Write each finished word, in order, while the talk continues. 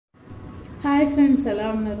Hi friends, ఎలా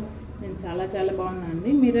ఉన్నారు? నేను చాలా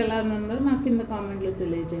బాగున్నానండి. మీరు ఎలా ఉన్నారు నాకు కింద కామెంట్లో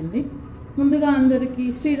తెలియజేయండి. ముందుగా అందరికీ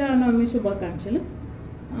శ్రీరామనవమి శుభాకాంక్షలు.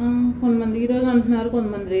 కొంతమంది ఈరోజు అంటున్నారు,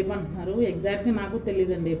 కొంతమంది రేపు అంటున్నారు. ఎగ్జాక్ట్గా నాకు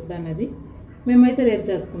తెలియదండి ఎప్పుడు అనేది. మేమైతే రేపు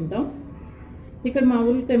జరుపుకుంటాం. ఇక్కడ మా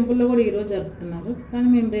ఊళ్ళో టెంపుల్లో కూడా ఈరోజు జరుపుతున్నారు, కానీ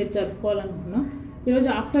మేము రేపు జరుపుకోవాలనుకున్నాం. ఈరోజు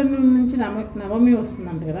ఆఫ్టర్నూన్ నుంచి నవమి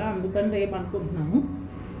వస్తుందంట కదా, అందుకని రేపు అనుకుంటున్నాము.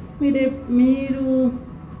 మీరు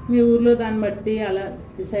మీ ఊర్లో దాన్ని బట్టి అలా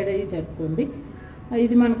డిసైడ్ అయ్యి జరుపుకోండి.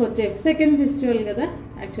 ఇది మనకు వచ్చే సెకండ్ ఫెస్టివల్ కదా.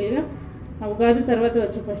 యాక్చువల్గా ఉగాది తర్వాత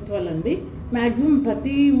వచ్చే ఫెస్టివల్ అండి. మ్యాక్సిమం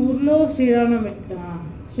ప్రతి ఊర్లో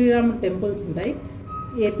శ్రీరాముడి టెంపుల్స్ ఉంటాయి.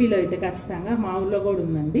 ఏపీలో అయితే ఖచ్చితంగా, మా ఊళ్ళో కూడా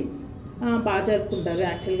ఉందండి. బాగా జరుపుకుంటారు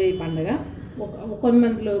యాక్చువల్గా ఈ పండుగ.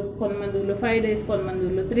 కొంతమంది ఊళ్ళో 5 days, కొంతమంది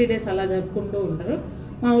ఊళ్ళో 3 days అలా జరుపుకుంటూ ఉంటారు.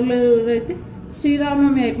 మా ఊళ్ళో అయితే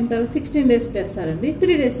శ్రీరామనవమి అయిపోయిన తర్వాత 16 days చేస్తారండి.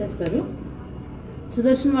 3 days చేస్తారు.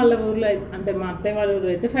 సుదర్శన్ వాళ్ళ ఊర్లో అయితే, అంటే మా అత్తయ్య వాళ్ళ ఊర్లో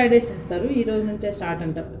అయితే 5 days చేస్తారు. ఈ రోజు నుంచే స్టార్ట్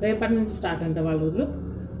అంట, రేపటి నుంచి స్టార్ట్ అంట వాళ్ళ ఊర్లో.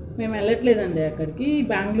 మేము వెళ్ళట్లేదండి అక్కడికి,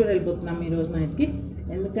 బెంగళూరు వెళ్ళిపోతున్నాం ఈ రోజు నైట్కి.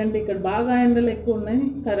 ఎందుకంటే ఇక్కడ బాగా ఎండలు ఎక్కువ ఉన్నాయి.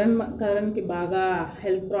 కరణ్కి బాగా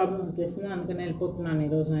హెల్త్ ప్రాబ్లం వచ్చేసింది, అందుకని వెళ్ళిపోతున్నాను ఈ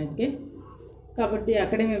రోజు నైట్కి. కాబట్టి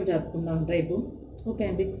అక్కడే మేము జరుపుకుంటాం రేపు. ఓకే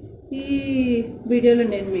అండి. ఈ వీడియోలో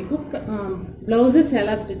నేను మీకు బ్లౌజెస్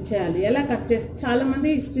ఎలా స్టిచ్ చేయాలి, ఎలా కట్ చేసి, చాలామంది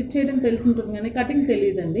స్టిచ్ చేయడం తెలిసి ఉంటుంది కానీ కటింగ్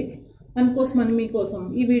తెలియదండి. అందుకోసమని మీకోసం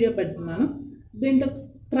ఈ వీడియో పెడుతున్నాను. దీంట్లో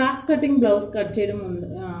క్రాస్ కటింగ్ బ్లౌజ్ కట్ చేయడం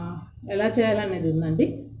ఎలా చేయాలనేది ఉందండి.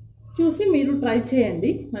 చూసి మీరు ట్రై చేయండి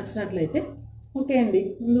నచ్చినట్లయితే. ఓకే అండి.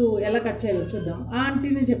 ముందు ఎలా కట్ చేయాలో చూద్దాం. ఆ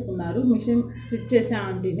ఆంటీని చెప్పున్నారు, మిషన్ స్టిచ్ చేసే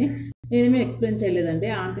ఆంటీని. నేనేమీ ఎక్స్ప్లెయిన్ చేయలేదండి,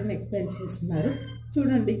 ఆ ఆంటీని ఎక్స్ప్లెయిన్ చేస్తున్నారు.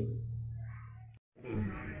 చూడండి.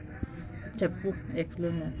 చెప్పు,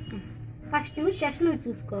 ఎక్స్ప్లెయిన్ చేస్తా. ఫస్ట్ చెస్ట్ లూజ్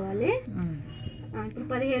చూసుకోవాలి. ఇప్పుడు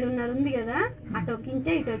 17.5 ఉంది కదా, అటు ఒక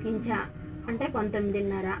ఇంచా ఇటు ఒక ఇంచా అంటే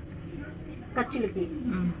 19.5 ఖర్చులకి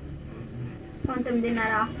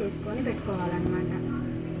 19.5 ఆఫ్ చేసుకొని పెట్టుకోవాలన్నమాట.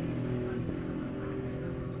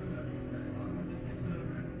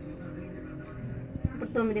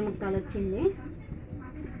 ఇప్పుడు 9 ముక్కలు వచ్చింది.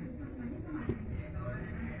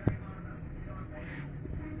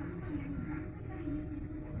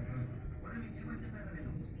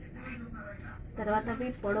 తర్వాత అవి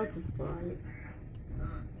పొడవు చూసుకోవాలి.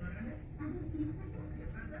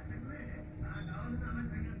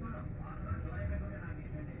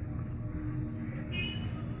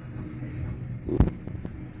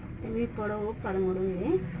 ఇవి పొడవు 13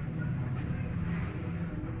 ఉంది.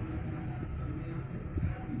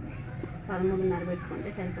 13.5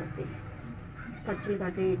 పెట్టుకుంటే సరిపోతుంది. ఖర్చులు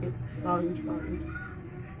కట్టి ఇటు పావించి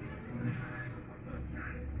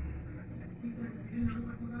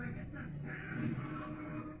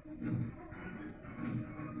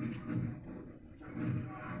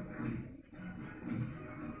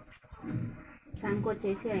సంఖ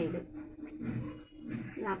వచ్చేసి 5,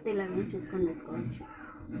 లేకపోతే ఇలా చూసుకొని పెట్టుకోవచ్చు.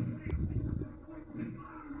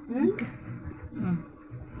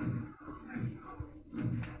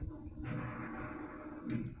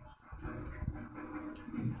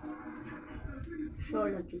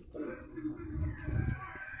 షోల్డర్ చూసుకోండి.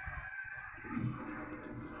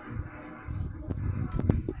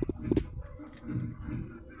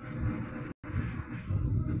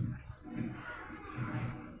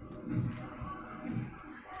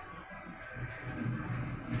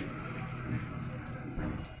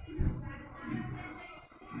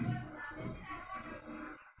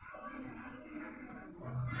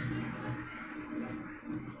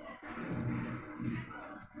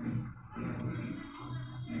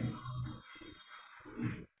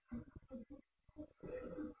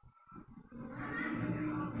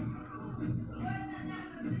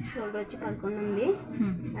 షోల్డర్ వచ్చి 11 ఉంది,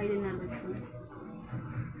 5.5 పెట్టుకుంది.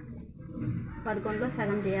 11లో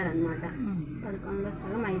సగం చేయాలన్నమాట. 11లో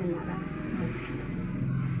సగం 5.5.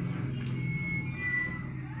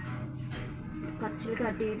 ఖర్చులకి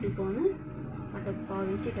అటు ఇటు పోను, అటు ఒక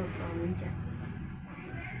పావించి ఇటు ఒక పావించా.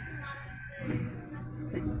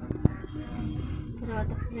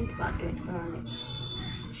 తర్వాత ఫ్రంట్ పార్ట్ పెట్టుకోవాలి,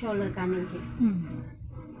 షోల్డర్ కాడ నుంచి.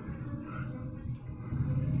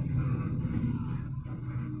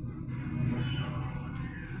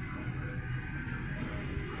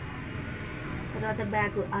 తర్వాత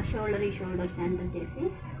బ్యాక్, ఆ షోల్డర్ ఈ షోల్డర్ సెంటర్ చేసి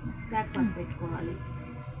బ్యాక్ పార్ట్ పెట్టుకోవాలి.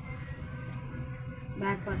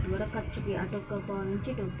 బ్యాక్ పార్ట్ కూడా ఖర్చుకి అటు ఒక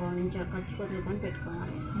పావించి ఇటు ఒక పావించి ఆ ఖర్చు వదులుకొని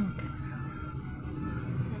పెట్టుకోవాలి.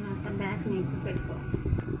 తర్వాత బ్యాక్ నెక్ పెట్టుకోవాలి.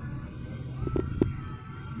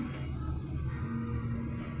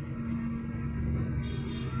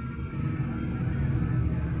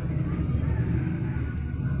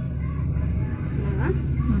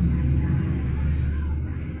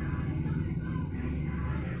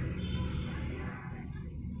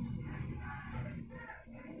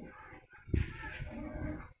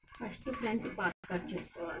 ఫస్ట్ ఫ్రంట్ పార్ట్ కట్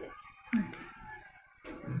చేసుకోవాలి.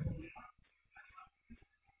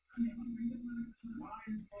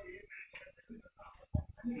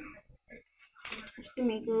 ఫస్ట్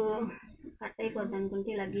మీకు కట్ అయిపోద్ది అనుకుంటే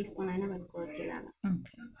ఇలా గీసుకొని అయినా పెట్టుకోవచ్చు. ఇలాగా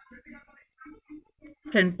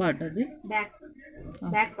ఫ్రంట్ పార్ట్ అది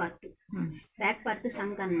బ్యాక్ పార్ట్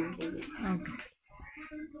సంక్ అన్నమాట ఇది.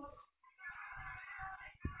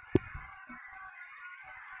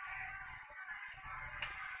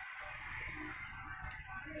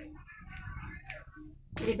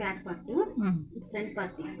 ఇది బ్యాక్ పార్ట్, ఫ్రంట్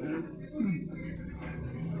పార్ట్ తీసుకున్నాం.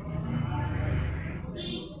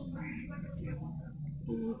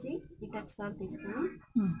 నుంచి ఈ టక్స్ దాకా తీసుకున్నాం.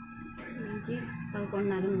 నుంచి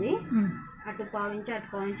 11.5 ఉంది. అటు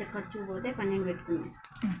పావించి ఖర్చు పోతే 12 పెట్టుకున్నాం.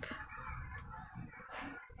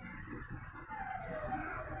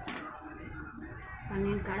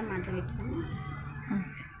 12 కాడ మంట పెట్టుకున్నాం.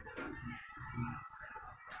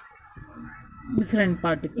 ఫ్రంట్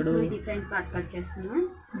పార్ట్ ఇప్పుడు ఇది ఫ్రంట్ పార్ట్ కట్ చేస్తున్నాం.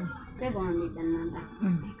 అంటే బాగుంది అన్నమాట.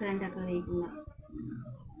 ఇక్కడంటే అక్కడ వేయకుండా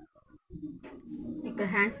ఇక్కడ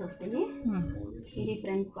హ్యాండ్స్ వస్తాయి. ఇది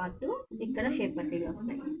ఫ్రంట్ పార్ట్, ఇక్కడ షేప్ పట్టీలు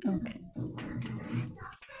వస్తాయి.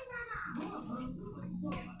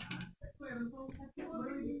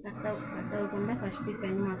 కట్ అవ్వకుండా ఫస్ట్ ఈ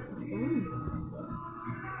పెన్ మార్క్ చేసుకొని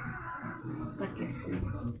కట్ చేసుకున్నాం.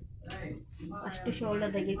 ఫస్ట్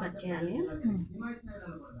షోల్డర్ దగ్గర కట్ చేయాలి.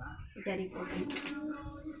 జరిగిపోతుంది.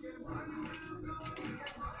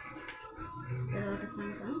 తర్వాత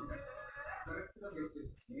సంక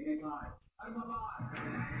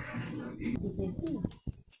తీసేసి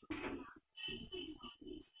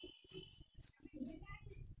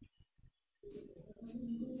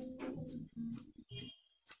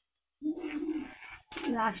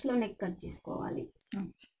లాస్ట్లో నెక్ కట్ చేసుకోవాలి.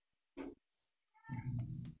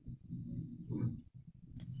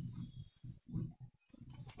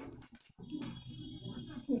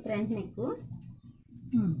 ఫ్రంట్ నెక్,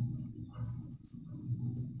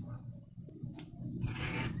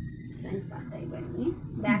 ఫ్రంట్ పార్ట్ అయిపోయింది.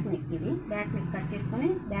 బ్యాక్ నెక్, ఇది బ్యాక్ నెక్ కట్ చేసుకొని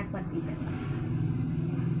బ్యాక్ పార్ట్ తీసేద్దాం.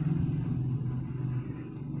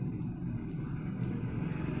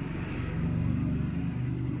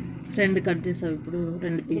 రెండు కట్ చేసావు ఇప్పుడు,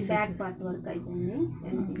 రెండు పీసెస్. బ్యాక్ పార్ట్ వర్క్ అయిపోయింది.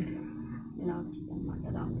 ఇలా వచ్చింది అన్నమాట.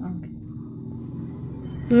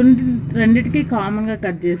 రెండిటికి కామన్గా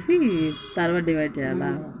కట్ చేసి తర్వాత డివైడ్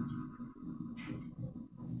చేయాలా?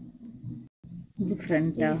 ఇది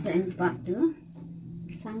ఫ్రంట్ పార్ట్.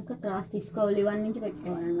 సంక క్రాస్ తీసుకోవాలి. 1 నుంచి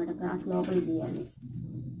పెట్టుకోవాలన్నమాట. క్రాస్ లోపలికి తీయాలి.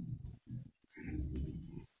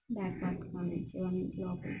 బ్యాక్ పార్ట్ నుంచి 1 నుంచి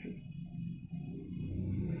లోపలికి తీసి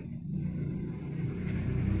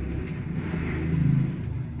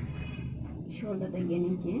షోల్డర్ దగ్గర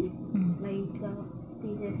నుంచి లైట్గా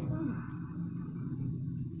తీసేస్తా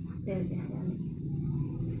టేల్ చేసేయాలి.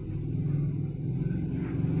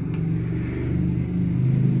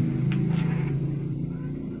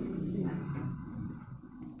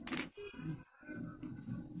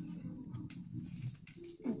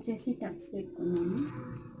 వచ్చేసి టక్స్ పెట్టుకున్నాము.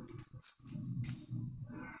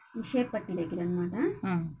 ఈ షేప్ పట్టి దగ్గర అనమాట.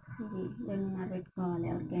 ఇది 2.5 పెట్టుకోవాలి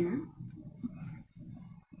ఎవరికైనా.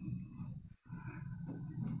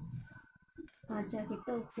 ఆ జాకెట్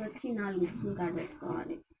ఒకసారి వచ్చి 4 ఇంచులు కాడ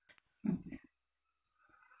పెట్టుకోవాలి.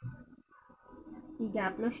 ఈ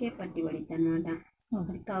గ్యాప్లో షేప్ పట్టి పడిద్ది అనమాట.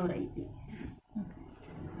 ఒకటి కవర్ అయితే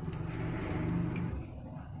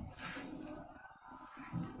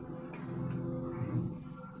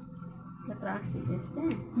ఇట్లా క్రాస్ తీసేస్తే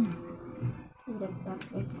ఇది ఒక టాప్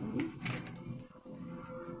పెట్టుకొని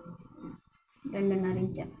 2.5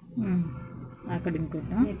 ఇంచు అక్కడ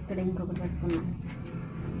ఇక్కడ ఇంకొకటి పెట్టుకున్నాం.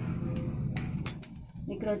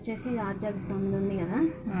 ఇక్కడ వచ్చేసి ఆర్జాక్ 9 ఉంది కదా,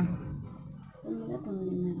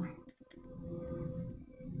 9.5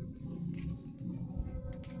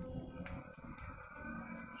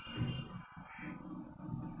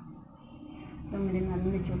 9.5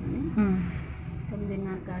 ఉంది చూడండి.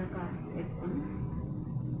 9.5 కాడ కాస్ట్ పెట్టుకొని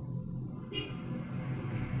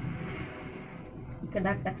ఇక్కడ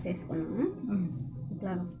దాకా టక్స్ వేసుకున్నాము.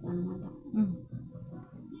 ఇట్లా వస్తుంది అన్నమాట.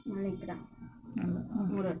 మళ్ళీ ఇక్కడ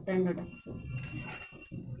 2 టక్స్,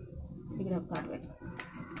 ఇక్కడ ఒక కార్ పెట్టు,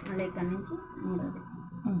 మళ్ళీ ఇక్కడ నుంచి 3ది.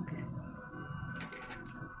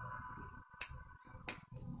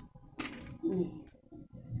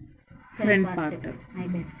 ఫ్రంట్ పార్ట్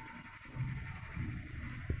అయిపోయింది.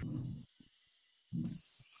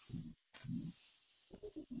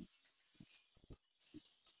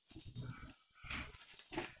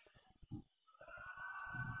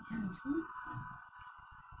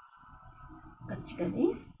 ఖర్చుకది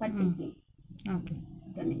పట్టింది. ఓకే.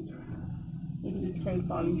 ఇక్కడ నుంచి ఇది ఇటు సైడ్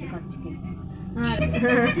పావించి ఖర్చుకి.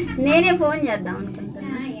 నేనే ఫోన్ చేద్దాం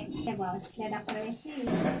అనుకుంటున్నా.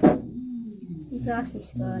 ఈ క్లాస్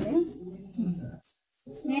తీసుకోవాలి.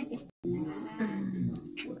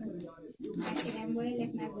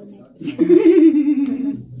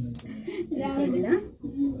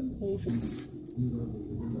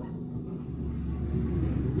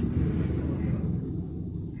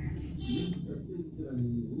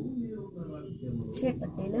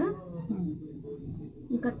 చేపట్టేలా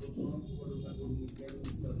ఖర్చుకి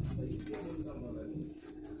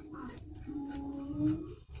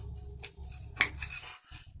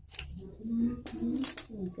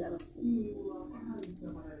ఇట్లా వస్తుంది.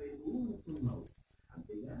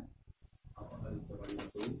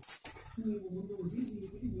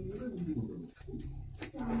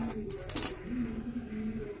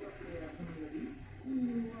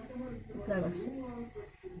 ఇట్లా వస్తుంది.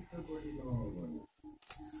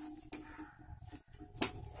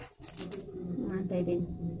 అంతే అయిపోయింది.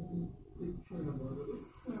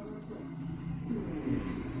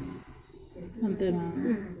 అంతేనా?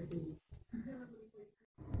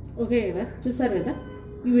 ఓకే కదా, చూసారు కదా.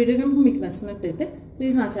 ఈ వీడియో కనుక మీకు నచ్చినట్టయితే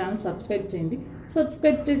ప్లీజ్ నా ఛానల్ సబ్స్క్రైబ్ చేయండి.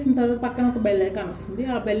 సబ్స్క్రైబ్ చేసిన తర్వాత పక్కన ఒక బెల్ ఐకాన్ వస్తుంది.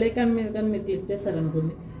 ఆ బెల్ ఐకాన్ మీద కానీ మీరు క్లిక్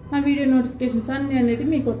చేశారనుకోండి, ఆ వీడియో నోటిఫికేషన్స్ అన్నీ అనేవి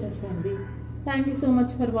మీకు వచ్చేస్తాయండి. Thank you so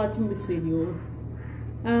much for watching this video.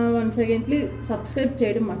 Once again please subscribe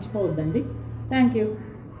చేయడం మర్చిపోవద్దండి. Thank you.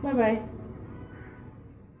 Bye bye.